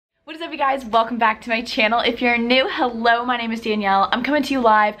is up, you guys? Welcome back to my channel. If you're new, hello, my name is Danielle. I'm coming to you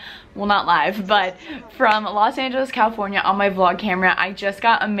live, well, not live, but from Los Angeles, California on my vlog camera. I just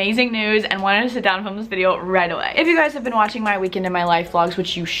got amazing news and wanted to sit down and film this video right away. If you guys have been watching my weekend in my life vlogs,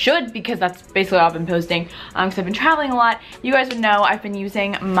 which you should because that's basically all I've been posting, because I've been traveling a lot, you guys would know I've been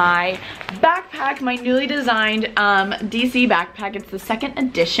using my backpack, my newly designed DC backpack. It's the second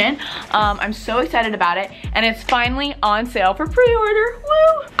edition. I'm so excited about it, and it's finally on sale for pre-order.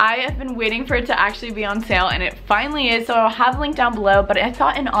 Woo! I have been waiting for it to actually be on sale, and it finally is, so I'll have a link down below, but I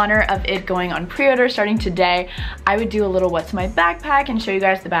thought in honor of it going on pre-order starting today, I would do a little what's my backpack and show you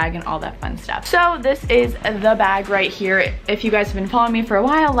guys the bag and all that fun stuff. So this is the bag right here. If you guys have been following me for a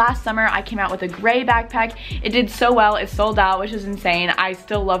while, last summer I came out with a gray backpack. It did so well, it sold out, which is insane. I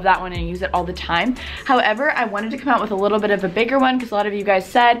still love that one and use it all the time. However, I wanted to come out with a little bit of a bigger one because a lot of you guys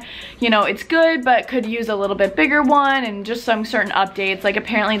said, you know, it's good, but could use a little bit bigger one and just some certain updates. Like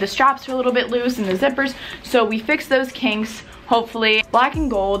apparently the straps are a little bit loose and the zippers, so we fixed those kinks. Hopefully. Black and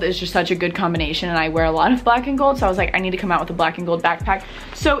gold is just such a good combination, and I wear a lot of black and gold, so I was like, I need to come out with a black and gold backpack.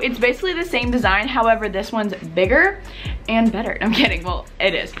 So it's basically the same design, however this one's bigger and better. I'm kidding, well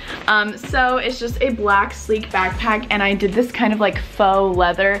it is. So it's just a black sleek backpack, and I did this kind of like faux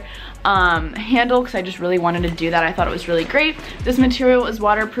leather handle because I just really wanted to do that. I thought it was really great. This material is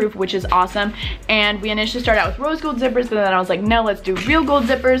waterproof, which is awesome, and we initially started out with rose gold zippers, but then I was like, no, let's do real gold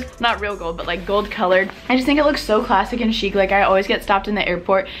zippers. Not real gold, but like gold colored. I just think it looks so classic and chic. Like I always get stopped in the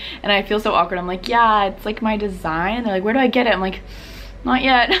airport and I feel so awkward. I'm like, yeah, it's like my design, and they're like, where do I get it? I'm like, not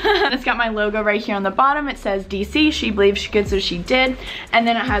yet. It's got my logo right here on the bottom. It says DC, she believed she could, so she did. And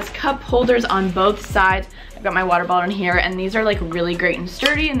then it has cup holders on both sides. I've got my water bottle in here, and these are like really great and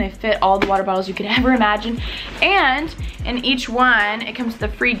sturdy, and they fit all the water bottles you could ever imagine. And in each one, it comes with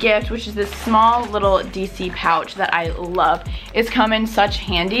a free gift, which is this small little DC pouch that I love. It's come in such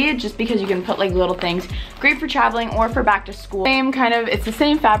handy just because you can put like little things. Great for traveling or for back to school. Same kind of, it's the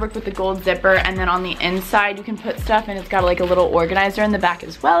same fabric with the gold zipper, and then on the inside you can put stuff, and it's got like a little organizer in the back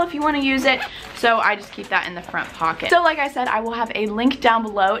as well if you want to use it. So I just keep that in the front pocket. So like I said, I will have a link down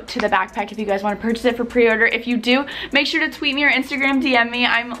below to the backpack if you guys want to purchase it for pre-order. If you do, make sure to tweet me or Instagram DM me.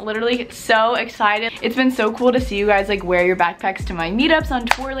 I'm literally so excited. It's been so cool to see you guys like wear your backpacks to my meetups on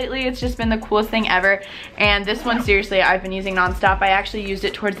tour lately. It's just been the coolest thing ever. And this one, seriously, I've been using nonstop. I actually used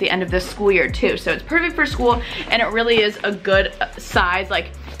it towards the end of this school year too. So it's perfect for school, and it really is a good size.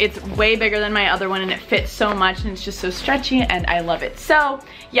 Like it's way bigger than my other one, and it fits so much, and it's just so stretchy, and I love it. So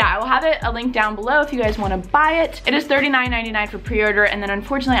yeah, I will have a link down below if you guys want to buy it. It is $39.99 for pre-order, and then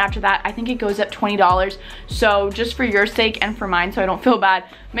unfortunately after that I think it goes up $20. So just for your sake and for mine, so I don't feel bad,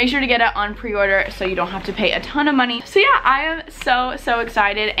 make sure to get it on pre-order so you don't have to pay a ton of money. So yeah, I am so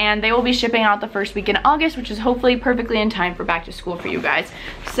excited, and they will be shipping out the first week in August, which is hopefully perfectly in time for back to school for you guys.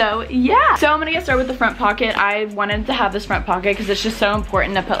 So yeah, so I'm gonna get started with the front pocket. I wanted to have this front pocket because it's just so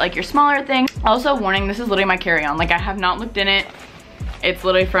important to put like your smaller things. Also, warning, this is literally my carry-on. Like I have not looked in it. It's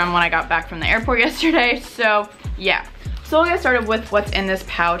literally from when I got back from the airport yesterday. So yeah. So I'll get started with what's in this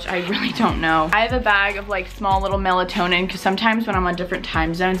pouch. I really don't know. I have a bag of like small little melatonin, because sometimes when I'm on different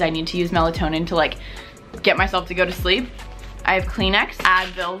time zones, I need to use melatonin to like get myself to go to sleep. I have Kleenex,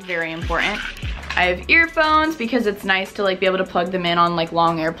 Advil, very important. I have earphones because it's nice to like be able to plug them in on like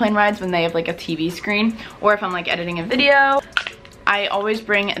long airplane rides when they have like a TV screen, or if I'm like editing a video. I always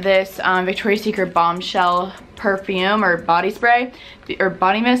bring this Victoria's Secret Bombshell perfume or body spray or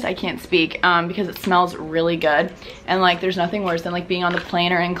body mist, I can't speak, because it smells really good, and like there's nothing worse than like being on the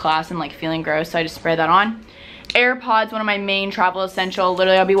plane or in class and like feeling gross, so I just spray that on. AirPods, one of my main travel essential.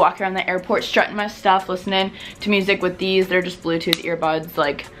 Literally I'll be walking around the airport strutting my stuff, listening to music with these. They're just Bluetooth earbuds,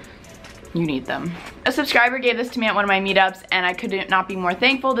 like you need them. A subscriber gave this to me at one of my meetups, and I could not be more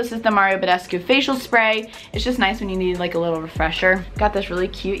thankful. This is the Mario Badescu facial spray. It's just nice when you need like a little refresher. Got this really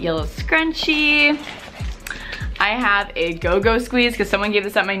cute yellow scrunchie. I have a go-go squeeze because someone gave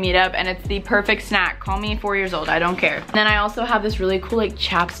this at my meetup, and it's the perfect snack. Call me 4 years old, I don't care. And then I also have this really cool like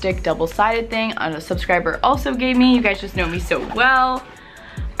chapstick double-sided thing a subscriber also gave me. You guys just know me so well.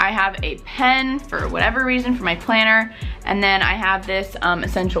 I have a pen for whatever reason for my planner, and then I have this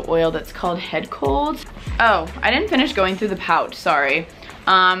essential oil that's called Head Cold. Oh, I didn't finish going through the pouch, sorry.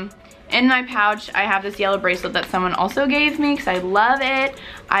 In my pouch, I have this yellow bracelet that someone also gave me because I love it.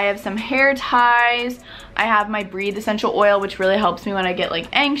 I have some hair ties. I have my Breathe essential oil, which really helps me when I get like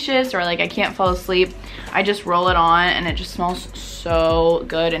anxious or like I can't fall asleep. I just roll it on, and it just smells so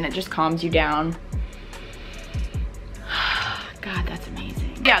good, and it just calms you down. God, that's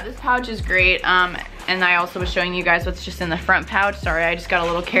amazing. Yeah, this pouch is great. And I also was showing you guys what's just in the front pouch. Sorry, I just got a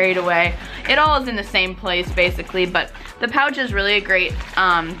little carried away. It all is in the same place basically, but The pouch is really a great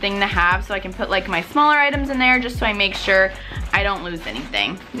thing to have, so I can put like my smaller items in there just so I make sure I don't lose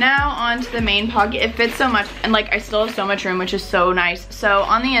anything. Now on to the main pocket. It fits so much, and like I still have so much room, which is so nice. So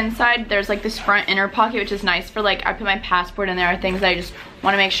on the inside, there's like this front inner pocket, which is nice for like, I put my passport in there, things that I just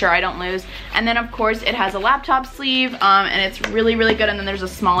want to make sure I don't lose. And then of course it has a laptop sleeve, and it's really, really good. And then there's a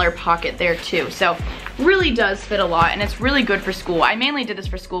smaller pocket there too. So really does fit a lot, and it's really good for school. I mainly did this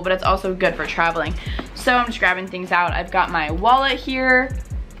for school, but it's also good for traveling. So I'm just grabbing things out. I've got my wallet here,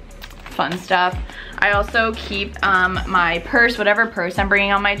 fun stuff. I also keep my purse, whatever purse I'm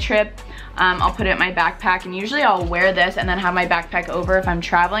bringing on my trip. I'll put it in my backpack, and usually I'll wear this and then have my backpack over if I'm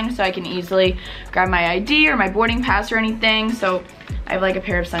traveling, so I can easily grab my ID or my boarding pass or anything. So I have like a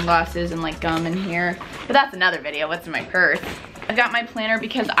pair of sunglasses and like gum in here, but that's another video, what's in my purse. I've got my planner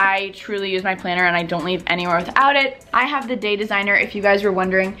because I truly use my planner and I don't leave anywhere without it. I have the Day Designer, if you guys were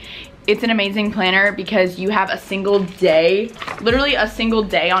wondering. It's an amazing planner because you have a single day, literally a single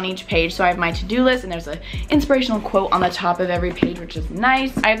day on each page. So I have my to-do list, and there's an inspirational quote on the top of every page, which is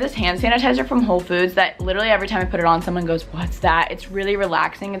nice. I have this hand sanitizer from Whole Foods that literally every time I put it on, someone goes, "What's that?" It's really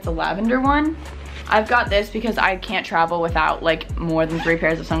relaxing. It's a lavender one. I've got this because I can't travel without like more than 3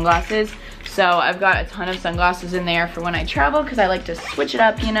 pairs of sunglasses. So I've got a ton of sunglasses in there for when I travel because I like to switch it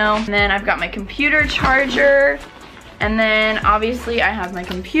up, you know. And then I've got my computer charger. And then obviously I have my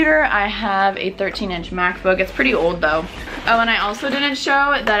computer. I have a 13-inch MacBook. It's pretty old though. Oh, and I also didn't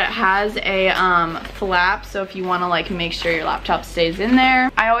show that it has a flap, so if you want to like make sure your laptop stays in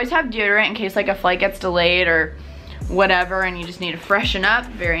there. I always have deodorant in case like a flight gets delayed or whatever and you just need to freshen up.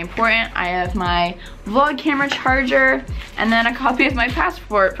 Very important. I have my vlog camera charger and then a copy of my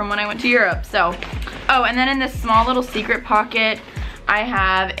passport from when I went to Europe. So, oh, and then in this small little secret pocket, I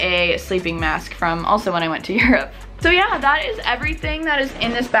have a sleeping mask from also when I went to Europe. So yeah, that is everything that is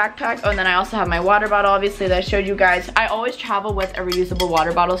in this backpack. Oh, and then I also have my water bottle, obviously, that I showed you guys. I always travel with a reusable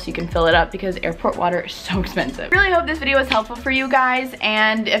water bottle so you can fill it up because airport water is so expensive. Really hope this video was helpful for you guys,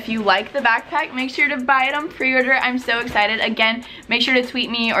 and if you like the backpack, make sure to buy it on pre-order. I'm so excited. Again, make sure to tweet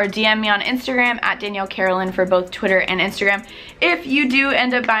me or DM me on Instagram at Danielle Carolyn for both Twitter and Instagram. If you do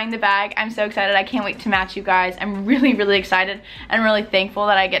end up buying the bag, I'm so excited. I can't wait to match you guys. I'm really, really excited and really thankful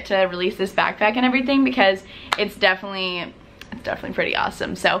that I get to release this backpack and everything because it's definitely pretty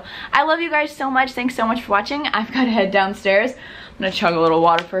awesome. So I love you guys so much. Thanks so much for watching. I've got to head downstairs. I'm gonna chug a little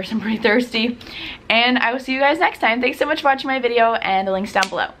water first. I'm pretty thirsty, and I will see you guys next time. Thanks so much for watching my video, and the link's down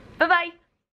below. Bye bye.